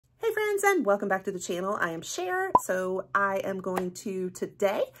friends, and welcome back to the channel. I am Cher. So I am going to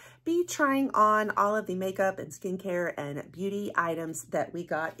today be trying on all of the makeup and skincare and beauty items that we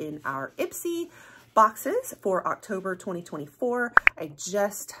got in our Ipsy boxes for October 2024. I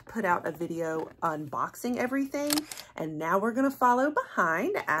just put out a video unboxing everything, and now we're going to follow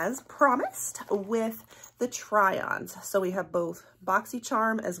behind as promised with the try-ons. So we have both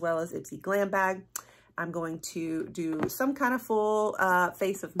BoxyCharm as well as Ipsy Glam Bag. I'm going to do some kind of full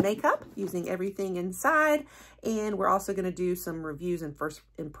face of makeup using everything inside. And we're also going to do some reviews and first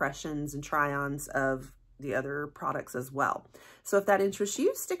impressions and try-ons of the other products as well. So if that interests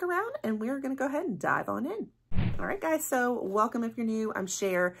you, stick around and we're going to go ahead and dive on in. All right, guys. So welcome if you're new. I'm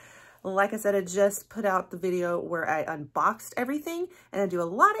Cher. Like I said, I just put out the video where I unboxed everything, and I do a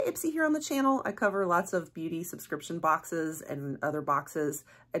lot of Ipsy here on the channel. I cover lots of beauty subscription boxes and other boxes.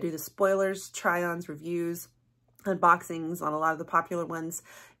 I do the spoilers, try-ons, reviews, unboxings on a lot of the popular ones.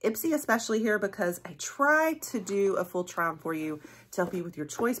 Ipsy especially here because I try to do a full try-on for you to help you with your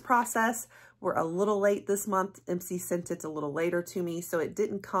choice process. We're a little late this month. Ipsy sent it a little later to me, so it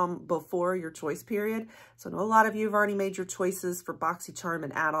didn't come before your choice period. So I know a lot of you have already made your choices for BoxyCharm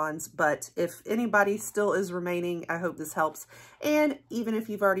and add-ons, but if anybody still is remaining, I hope this helps. And even if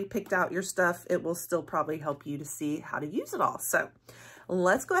you've already picked out your stuff, it will still probably help you to see how to use it all. So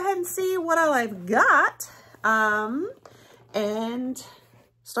let's go ahead and see what all I've got and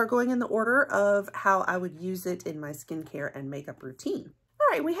start going in the order of how I would use it in my skincare and makeup routine.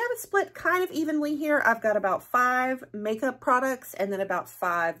 All right, we have it split kind of evenly here. I've got about 5 makeup products and then about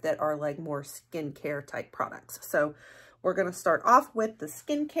 5 that are like more skincare type products. So we're going to start off with the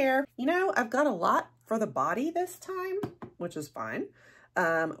skincare. You know, I've got a lot for the body this time, which is fine.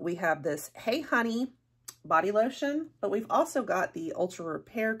 We have this Hey Honey body lotion, but we've also got the Ultra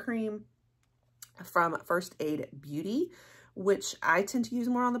Repair Cream from First Aid Beauty, which I tend to use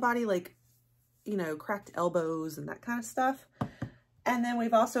more on the body, like, you know, cracked elbows and that kind of stuff. And then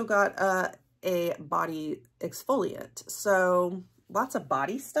we've also got a body exfoliant. So lots of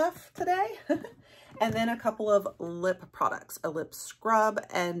body stuff today. And then a couple of lip products, a lip scrub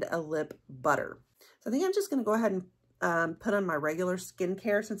and a lip butter. So I think I'm just going to go ahead and put on my regular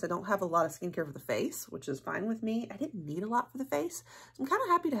skincare since I don't have a lot of skincare for the face, which is fine with me. I didn't need a lot for the face, so I'm kind of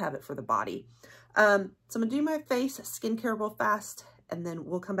happy to have it for the body. So I'm going to do my face skincare real fast, and then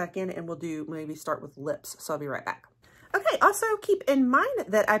we'll come back in and we'll do maybe start with lips. So I'll be right back. Okay, also keep in mind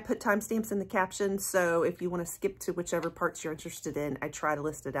that I put timestamps in the caption, so if you want to skip to whichever parts you're interested in, I try to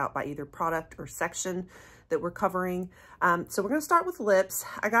list it out by either product or section that we're covering. So we're going to start with lips.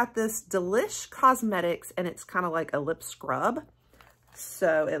 I got this Delish Cosmetics, and it's kind of like a lip scrub.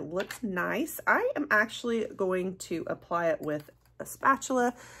 So it looks nice. I am actually going to apply it with a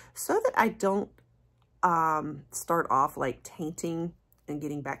spatula so that I don't start off like tainting and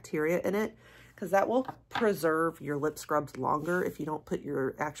getting bacteria in it, because that will preserve your lip scrubs longer if you don't put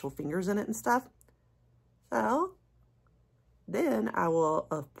your actual fingers in it and stuff. So then I will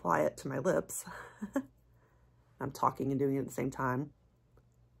apply it to my lips. I'm talking and doing it at the same time.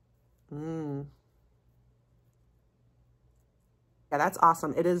 Yeah, that's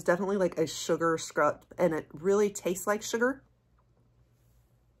awesome. It is definitely like a sugar scrub, and it really tastes like sugar.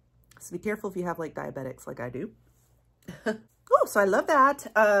 So be careful if you have like diabetics like I do. Cool, so I love that.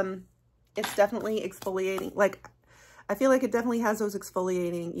 It's definitely exfoliating. Like, I feel like it definitely has those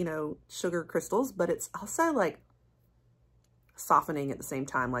exfoliating, you know, sugar crystals, but it's also like softening at the same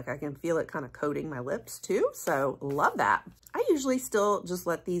time. Like I can feel it kind of coating my lips too. So love that. I usually still just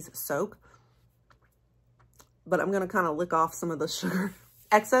let these soak, but I'm going to kind of lick off some of the sugar,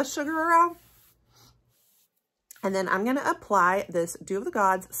 excess sugar around. And then I'm going to apply this Dew of the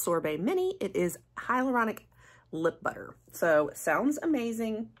Gods Sorbet Mini. It is hyaluronic lip butter. So sounds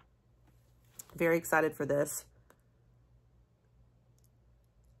amazing. Very excited for this.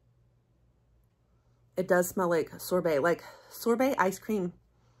 It does smell like sorbet ice cream.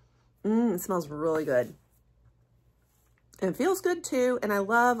 It smells really good. And it feels good too. And I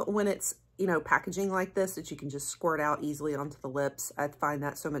love when it's, you know, packaging like this that you can just squirt out easily onto the lips. I find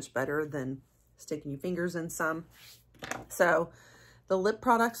that so much better than sticking your fingers in some. So the lip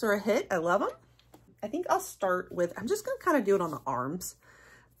products are a hit. I love them. I think I'll start with, I'm just going to kind of do it on the arms.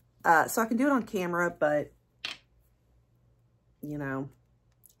 So I can do it on camera, but, you know,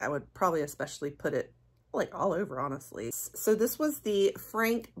 I would probably especially put it like all over, honestly. So this was the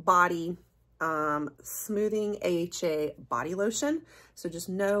Frank Body Smoothing AHA Body Lotion. So just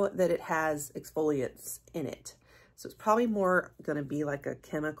know that it has exfoliants in it. So it's probably more going to be like a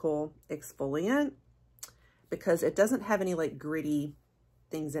chemical exfoliant because it doesn't have any like gritty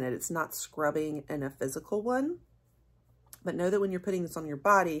things in it. It's not scrubbing in a physical one. But know that when you're putting this on your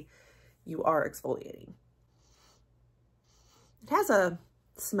body, you are exfoliating. It has a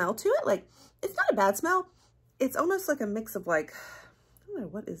smell to it. Like, it's not a bad smell. It's almost like a mix of like, I don't know,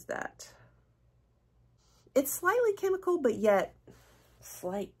 what is that? It's slightly chemical, but yet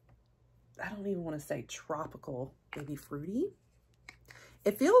slight, I don't even want to say tropical, maybe fruity.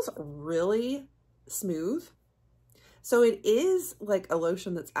 It feels really smooth. So it is like a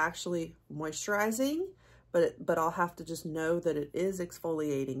lotion that's actually moisturizing, but I'll have to just know that it is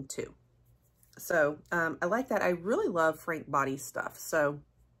exfoliating too. So I like that. I really love Frank Body stuff. So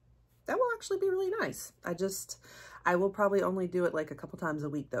that will actually be really nice. I will probably only do it like a couple times a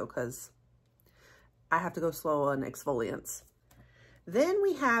week though, because I have to go slow on exfoliants. Then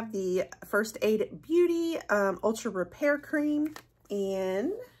we have the First Aid Beauty Ultra Repair Cream,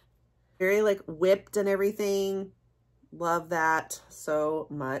 and very like whipped and everything. Love that so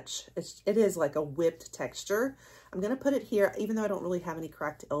much. It is like a whipped texture. I'm going to put it here, even though I don't really have any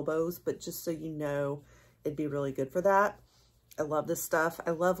cracked elbows, but just so you know, it'd be really good for that. I love this stuff.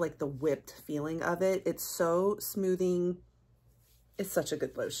 I love like the whipped feeling of it. It's so smoothing. It's such a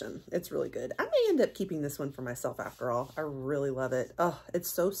good lotion. It's really good. I may end up keeping this one for myself after all. I really love it. Oh, it's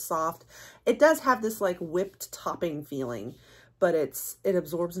so soft. It does have this like whipped topping feeling, but it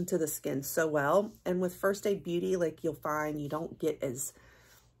absorbs into the skin so well. And with First Aid Beauty, like you'll find you don't get as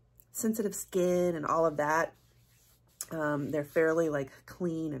sensitive skin and all of that. They're fairly like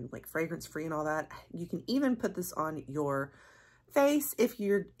clean and like fragrance free and all that. You can even put this on your face if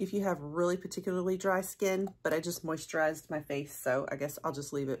you have really particularly dry skin, but I just moisturized my face, so I guess I'll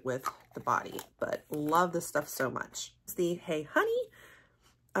just leave it with the body. But love this stuff so much. It's the Hey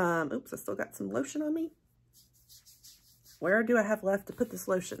Honey. Oops, I still got some lotion on me. Where do I have left to put this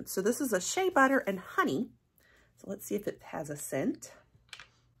lotion? So this is a shea butter and honey. So let's see if it has a scent.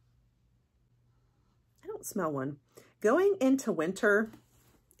 I don't smell one. Going into winter,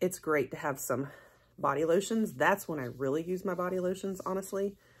 it's great to have some body lotions. That's when I really use my body lotions,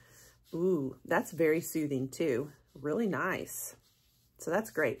 honestly. Ooh, that's very soothing too. Really nice. So that's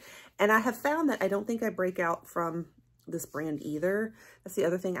great. And I have found that I don't think I break out from this brand either. That's the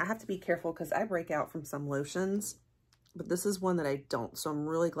other thing. I have to be careful because I break out from some lotions, but this is one that I don't. So I'm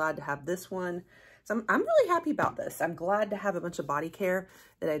really glad to have this one. So I'm really happy about this. I'm glad to have a bunch of body care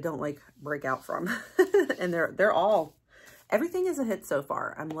that I don't like break out from. And they're all, everything is a hit so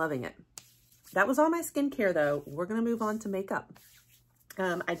far. I'm loving it. That was all my skincare though. We're going to move on to makeup.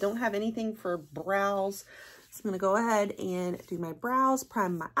 I don't have anything for brows. So I'm going to go ahead and do my brows,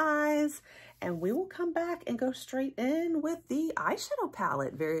 prime my eyes, and we will come back and go straight in with the eyeshadow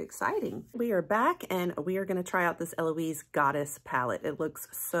palette. Very exciting. We are back and we are going to try out this Eloise Goddess palette. It looks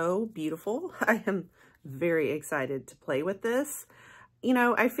so beautiful. I am very excited to play with this. You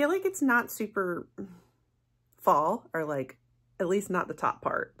know, I feel like it's not super fall, or like, at least not the top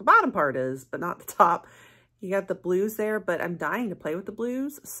part. The bottom part is, but not the top. You got the blues there, but I'm dying to play with the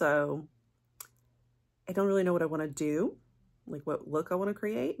blues. So I don't really know what I want to do, like what look I want to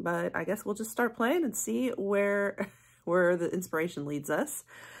create, but I guess we'll just start playing and see where the inspiration leads us.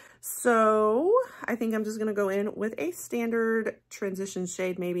 So I think I'm just going to go in with a standard transition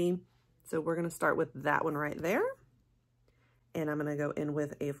shade maybe. So we're going to start with that one right there. And I'm going to go in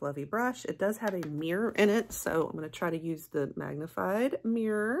with a fluffy brush. It does have a mirror in it, so I'm going to try to use the magnified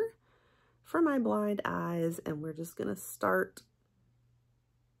mirror for my blind eyes. And we're just going to start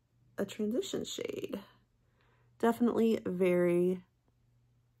a transition shade. Definitely very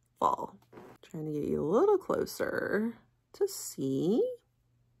fall. Trying to get you a little closer to see.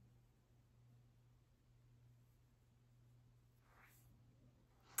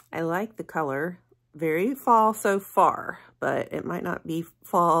 I like the color. Very fall so far, but it might not be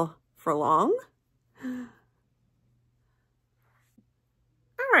fall for long. All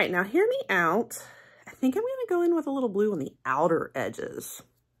right, now hear me out. I think I'm gonna go in with a little blue on the outer edges.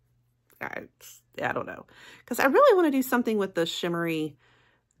 I don't know, because I really want to do something with the shimmery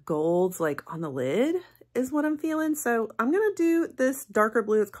golds like on the lid is what I'm feeling. So I'm gonna do this darker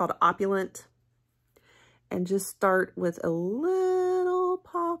blue. It's called Opulent, and just start with a little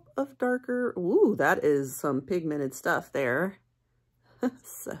pop of darker. Ooh, that is some pigmented stuff there.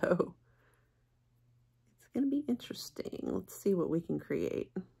 So it's gonna be interesting. Let's see what we can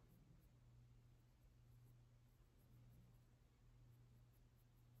create.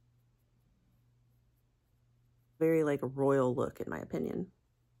 Very like a royal look in my opinion.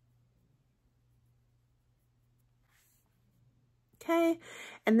 Okay,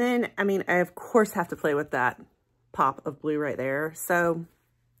 and then, I mean, I of course have to play with that pop of blue right there. So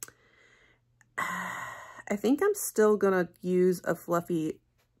I think I'm still gonna use a fluffy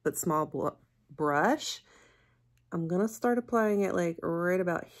but small brush. I'm gonna start applying it like right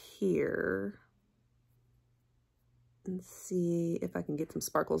about here and see if I can get some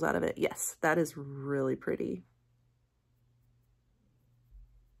sparkles out of it. Yes, that is really pretty.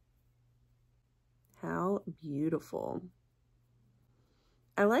 How beautiful.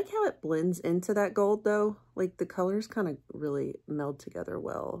 I like how it blends into that gold though. Like the colors kind of really meld together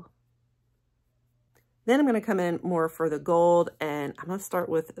well. Then I'm going to come in more for the gold, and I'm going to start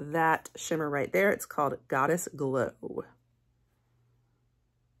with that shimmer right there. It's called Goddess Glow.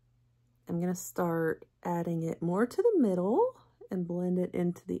 I'm going to start adding it more to the middle and blend it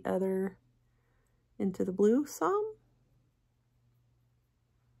into the other, into the blue some.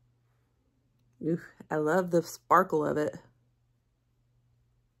 Ooh, I love the sparkle of it.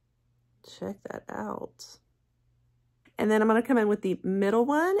 Check that out. And then I'm going to come in with the middle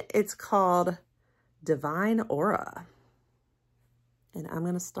one. It's called Divine Aura. And I'm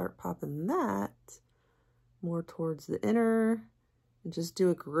going to start popping that more towards the inner and just do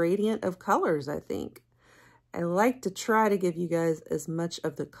a gradient of colors, I think. I like to try to give you guys as much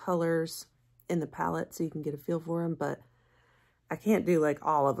of the colors in the palette so you can get a feel for them, but I can't do like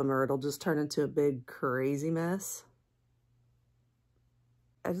all of them or it'll just turn into a big crazy mess.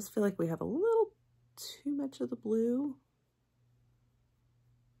 I just feel like we have a little too much of the blue.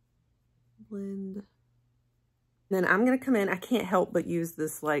 Blend. Then I'm going to come in, I can't help but use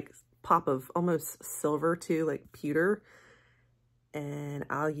this like pop of almost silver too, like pewter. And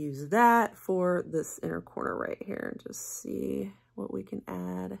I'll use that for this inner corner right here and just see what we can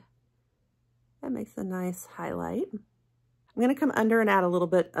add. That makes a nice highlight. I'm going to come under and add a little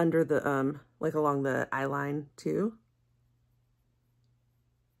bit under the, like along the eye line too.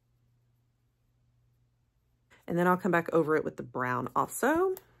 And then I'll come back over it with the brown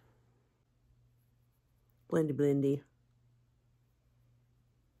also. Blendy, blendy.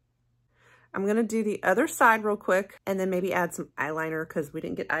 I'm going to do the other side real quick and then maybe add some eyeliner because we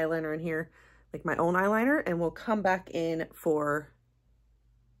didn't get eyeliner in here, like my own eyeliner, and we'll come back in for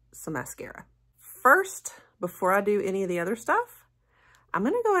some mascara. First, before I do any of the other stuff, I'm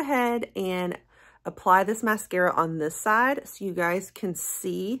going to go ahead and apply this mascara on this side so you guys can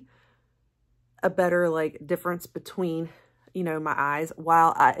see a better like difference between, you know, my eyes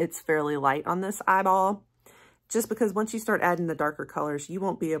while it's fairly light on this eyeball. Just because once you start adding the darker colors, you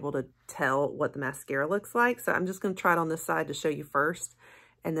won't be able to tell what the mascara looks like. So I'm just going to try it on this side to show you first,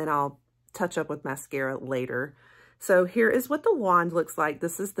 and then I'll touch up with mascara later. So here is what the wand looks like.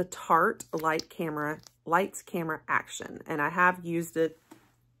 This is the Tarte Lights Camera Action, and I have used it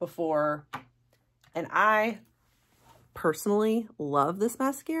before, and I personally love this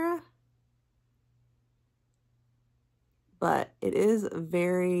mascara, but it is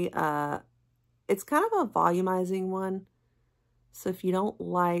very, it's kind of a volumizing one. So if you don't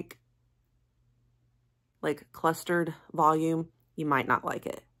like clustered volume, you might not like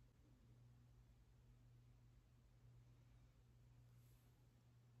it.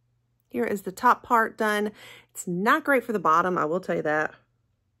 Here is the top part done. It's not great for the bottom, I will tell you that.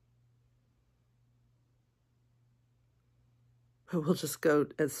 But we'll just go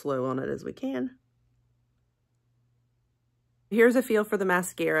as slow on it as we can. Here's a feel for the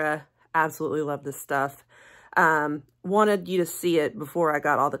mascara. Absolutely love this stuff. Wanted you to see it before I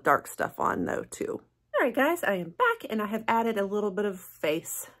got all the dark stuff on though too. All right guys, I am back and I have added a little bit of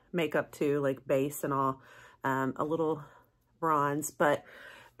face makeup too, like base and all, a little bronze, but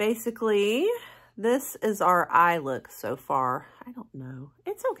basically this is our eye look so far. I don't know,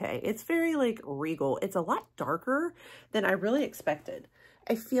 it's okay. It's very like regal. It's a lot darker than I really expected.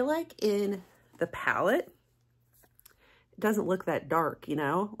 I feel like in the palette, doesn't look that dark, you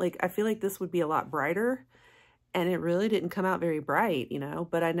know, like I feel like this would be a lot brighter, and it really didn't come out very bright, you know,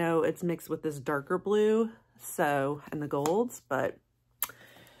 but I know it's mixed with this darker blue, so, and the golds, but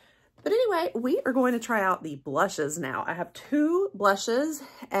anyway, we are going to try out the blushes now. I have 2 blushes,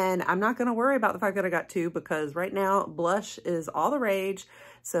 and I'm not going to worry about the fact that I got 2 because right now blush is all the rage,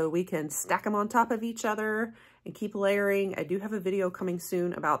 so we can stack them on top of each other and keep layering. I do have a video coming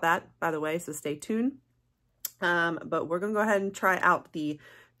soon about that, by the way, so stay tuned. But we're going to go ahead and try out the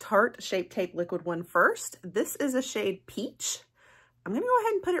Tarte Shape Tape Liquid one first. This is a shade Peach. I'm going to go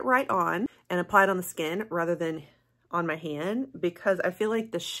ahead and put it right on and apply it on the skin rather than on my hand because I feel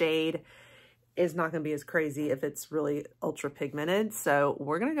like the shade is not going to be as crazy if it's really ultra pigmented. So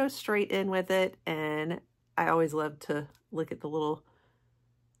we're going to go straight in with it. And I always love to look at the little,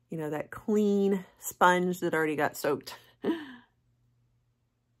 you know, that clean sponge that already got soaked.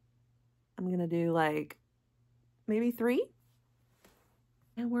 I'm going to do like maybe 3.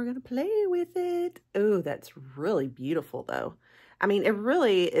 And we're going to play with it. Oh, that's really beautiful though. I mean, it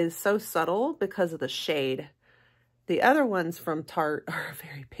really is so subtle because of the shade. The other ones from Tarte are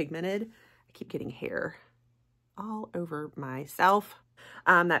very pigmented. I keep getting hair all over myself.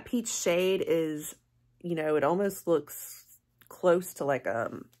 That peach shade is, you know, it almost looks close to like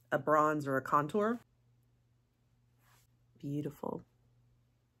a bronze or a contour. Beautiful.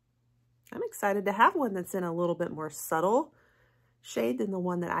 I'm excited to have one that's in a little bit more subtle shade than the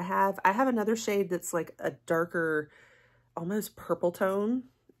one that I have. I have another shade that's like a darker, almost purple tone,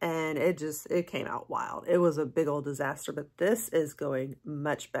 and it came out wild. It was a big old disaster, but this is going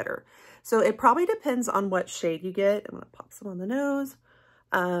much better. So it probably depends on what shade you get. I'm gonna pop some on the nose.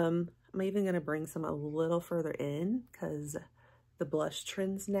 I'm even gonna bring some a little further in because the blush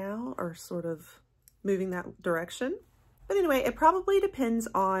trends now are sort of moving that direction. But anyway, it probably depends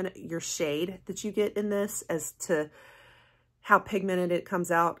on your shade that you get in this as to how pigmented it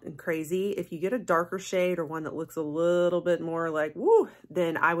comes out and crazy. If you get a darker shade or one that looks a little bit more like, woo,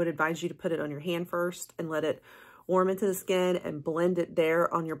 then I would advise you to put it on your hand first and let it warm into the skin and blend it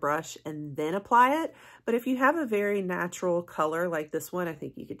there on your brush and then apply it. But if you have a very natural color like this one, I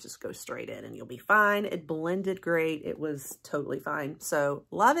think you could just go straight in and you'll be fine. It blended great. It was totally fine. So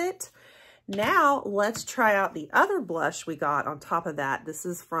love it. Now let's try out the other blush we got on top of that. This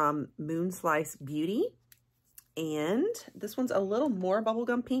is from Moonslice Beauty. And this one's a little more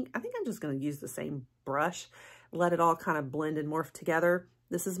bubblegum pink. I think I'm just going to use the same brush, let it all kind of blend and morph together.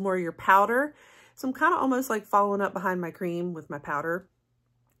 This is more your powder. So I'm kind of almost like following up behind my cream with my powder,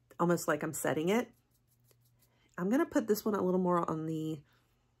 almost like I'm setting it. I'm going to put this one a little more on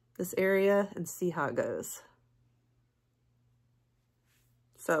this area and see how it goes.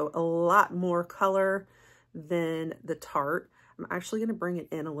 So a lot more color than the Tarte. I'm actually going to bring it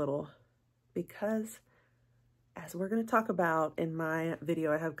in a little because, as we're going to talk about in my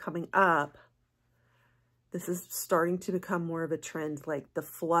video I have coming up, this is starting to become more of a trend, like the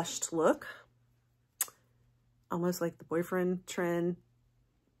flushed look, almost like the boyfriend trend,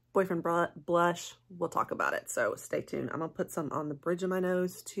 boyfriend blush. We'll talk about it, so stay tuned. I'm going to put some on the bridge of my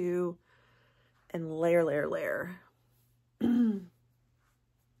nose too, and layer, layer, layer.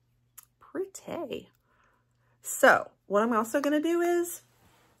 Pretty. So what I'm also going to do is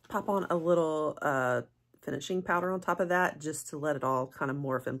pop on a little finishing powder on top of that just to let it all kind of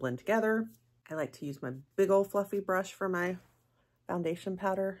morph and blend together. I like to use my big old fluffy brush for my foundation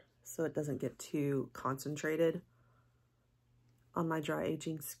powder so it doesn't get too concentrated on my dry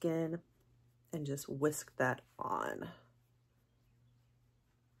aging skin, and just whisk that on.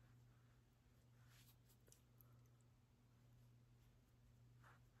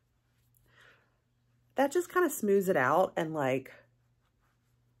 That just kind of smooths it out and like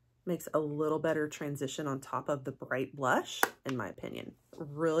makes a little better transition on top of the bright blush, in my opinion.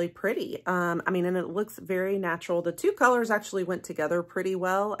 Really pretty. I mean, and it looks very natural. The two colors actually went together pretty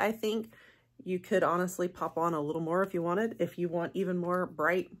well. I think you could honestly pop on a little more if you wanted. If you want even more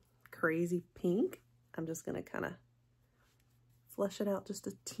bright, crazy pink, I'm just going to kind of flesh it out just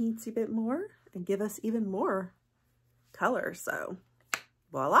a teensy bit more and give us even more color. So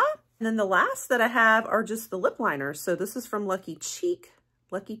voila. And then the last that I have are just the lip liners. So this is from Lucky Chick,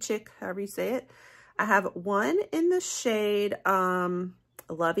 however you say it. I have one in the shade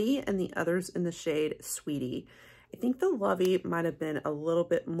Lovey and the others in the shade Sweetie. I think the Lovey might have been a little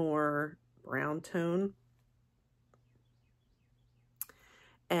bit more brown tone,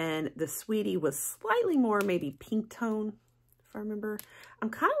 and the Sweetie was slightly more maybe pink tone, if I remember. I'm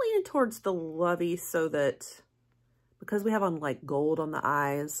kind of leaning towards the Lovey so that, because we have on like gold on the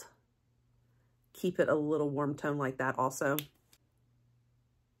eyes, keep it a little warm tone like that also.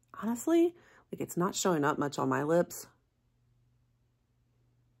 Honestly, like it's not showing up much on my lips.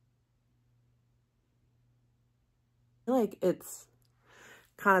 I feel like it's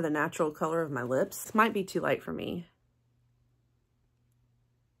kind of the natural color of my lips. This might be too light for me.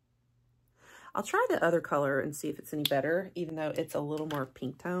 I'll try the other color and see if it's any better, even though it's a little more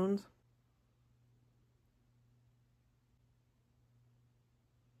pink toned.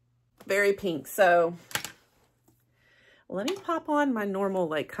 Very pink. So let me pop on my normal,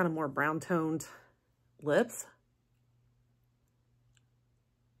 like kind of more brown toned lips.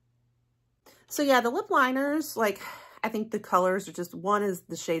 So yeah, the lip liners, like I think the colors are just, one is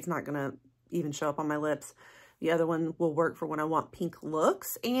the shade's not gonna even show up on my lips. The other one will work for when I want pink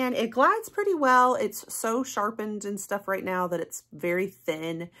looks, and it glides pretty well. It's so sharpened and stuff right now that it's very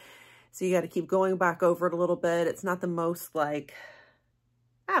thin. So you got to keep going back over it a little bit. It's not the most like,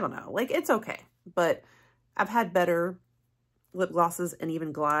 I don't know, like it's okay, but I've had better lip glosses and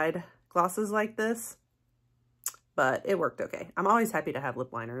even glide glosses like this, but it worked okay. I'm always happy to have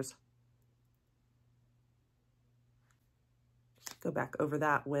lip liners. Go back over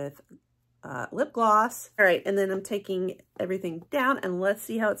that with lip gloss. All right, and then I'm taking everything down, and let's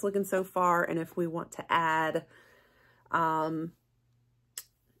see how it's looking so far, and if we want to add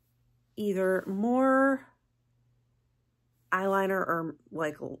either more eyeliner or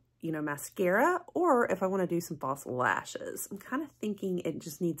like, you know, mascara, or if I want to do some false lashes. I'm kind of thinking it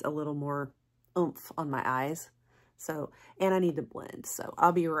just needs a little more oomph on my eyes. So, and I need to blend, so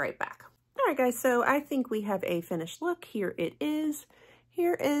I'll be right back. All right, guys, so I think we have a finished look. Here it is.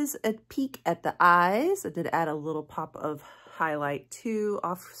 Here is a peek at the eyes. I did add a little pop of highlight too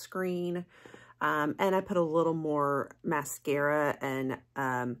off screen. And I put a little more mascara and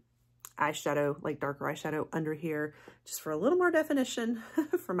eyeshadow, like darker eyeshadow under here, just for a little more definition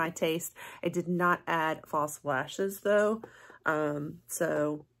for my taste. I did not add false lashes though. But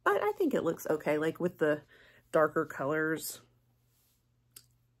I think it looks okay. Like with the darker colors,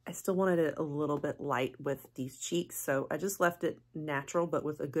 I still wanted it a little bit light with these cheeks. So I just left it natural, but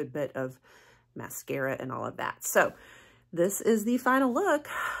with a good bit of mascara and all of that. So this is the final look.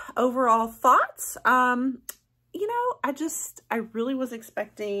 Overall thoughts, you know, I really was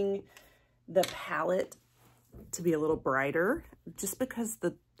expecting the palette to be a little brighter, just because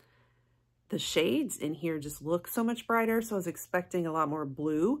the shades in here just look so much brighter. So I was expecting a lot more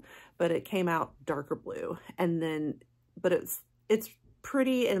blue, but it came out darker blue. And then, but it's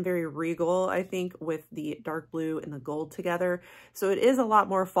pretty and very regal, I think, with the dark blue and the gold together. So it is a lot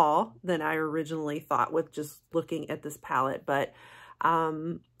more fall than I originally thought with just looking at this palette. But,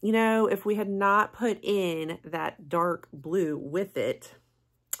 you know, if we had not put in that dark blue with it,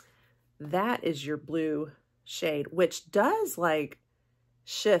 that is your blue shade, which does like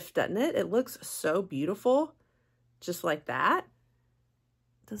shift, doesn't it? It looks so beautiful, just like that.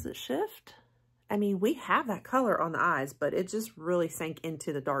 Does it shift? I mean, we have that color on the eyes, but it just really sank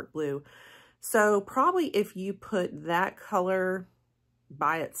into the dark blue. So probably if you put that color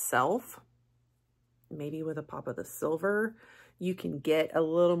by itself, maybe with a pop of the silver, you can get a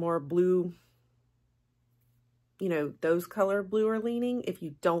little more blue, you know, those color blue are leaning if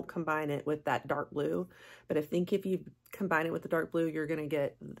you don't combine it with that dark blue. But I think if you combine it with the dark blue, you're going to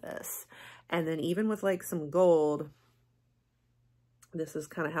get this. And then even with like some gold, this is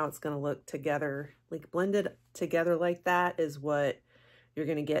kind of how it's going to look together, like blended together like that is what you're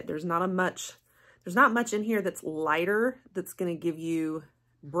going to get. There's not much in here that's lighter, that's going to give you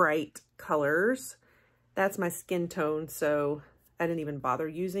bright colors. That's my skin tone, so I didn't even bother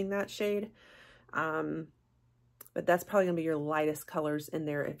using that shade. But that's probably going to be your lightest colors in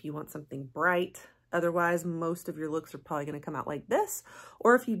there if you want something bright. Otherwise, most of your looks are probably going to come out like this.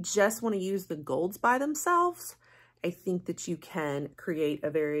 Or if you just want to use the golds by themselves, I think that you can create a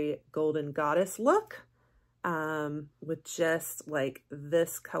very golden goddess look with just like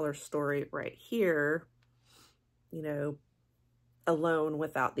this color story right here, you know, alone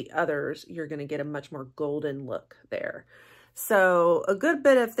without the others, you're going to get a much more golden look there. So a good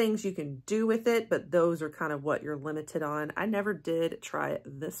bit of things you can do with it, but those are kind of what you're limited on. I never did try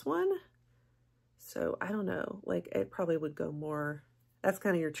this one, so I don't know, like it probably would go more, that's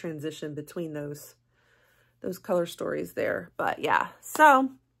kind of your transition between those color stories there. But yeah,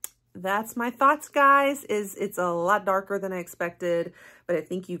 so that's my thoughts, guys. It's a lot darker than I expected, but I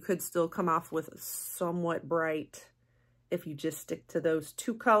think you could still come off with somewhat bright if you just stick to those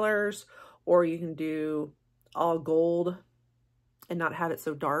two colors, or you can do all gold and not have it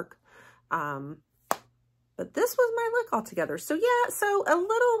so dark. But this was my look altogether. So yeah, so a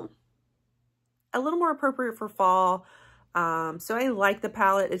little more appropriate for fall. So I like the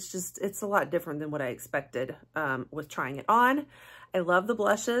palette. It's a lot different than what I expected with trying it on. I love the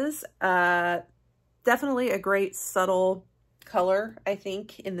blushes. Definitely a great subtle color, I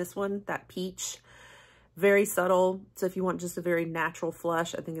think, in this one, that peach. Very subtle. So if you want just a very natural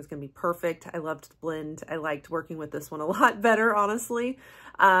flush, I think it's going to be perfect. I loved the blend. I liked working with this one a lot better, honestly.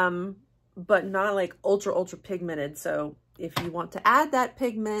 But not like ultra pigmented. So if you want to add that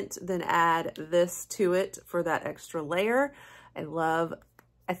pigment, then add this to it for that extra layer.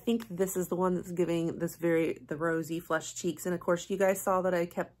 I think this is the one that's giving this the rosy flush cheeks. And of course you guys saw that I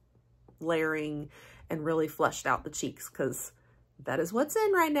kept layering and really fleshed out the cheeks, because that is what's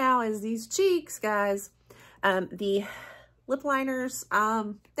in right now, is these cheeks, guys. The lip liners,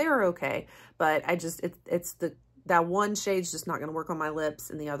 they're okay, but that one shade's just not going to work on my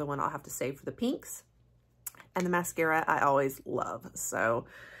lips, and the other one I'll have to save for the pinks. And the mascara I always love. So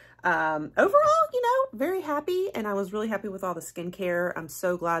overall, you know, very happy, and I was really happy with all the skincare. I'm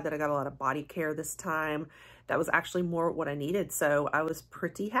so glad that I got a lot of body care this time. That was actually more what I needed, so I was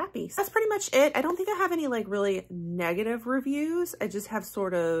pretty happy. So that's pretty much it. I don't think I have any like really negative reviews. I just have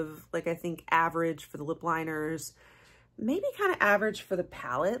sort of like, I think average for the lip liners, maybe kind of average for the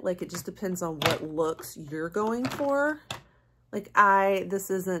palette. Like, it just depends on what looks you're going for. Like, this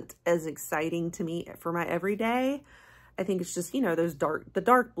isn't as exciting to me for my everyday. I think it's just, you know, the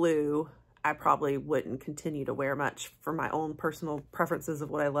dark blue, I probably wouldn't continue to wear much for my own personal preferences of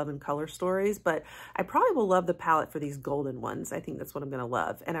what I love in color stories, but I probably will love the palette for these golden ones. I think that's what I'm going to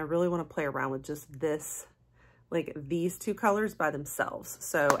love. And I really want to play around with just this, like these two colors by themselves.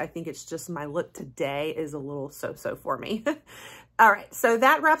 So I think it's just my look today is a little so-so for me. All right, so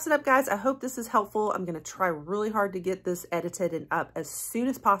that wraps it up, guys. I hope this is helpful. I'm going to try really hard to get this edited and up as soon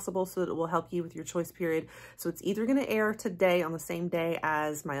as possible so that it will help you with your choice period. So it's either going to air today on the same day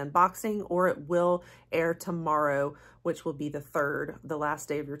as my unboxing, or it will air tomorrow, which will be the 3rd, the last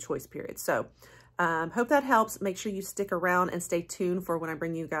day of your choice period. So hope that helps. Make sure you stick around and stay tuned for when I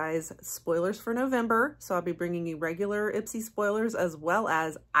bring you guys spoilers for November. So I'll be bringing you regular Ipsy spoilers as well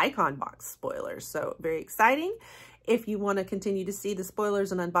as icon box spoilers. So very exciting. If you want to continue to see the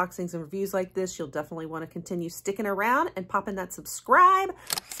spoilers and unboxings and reviews like this, you'll definitely want to continue sticking around and popping that subscribe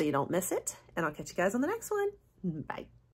so you don't miss it. And I'll catch you guys on the next one. Bye.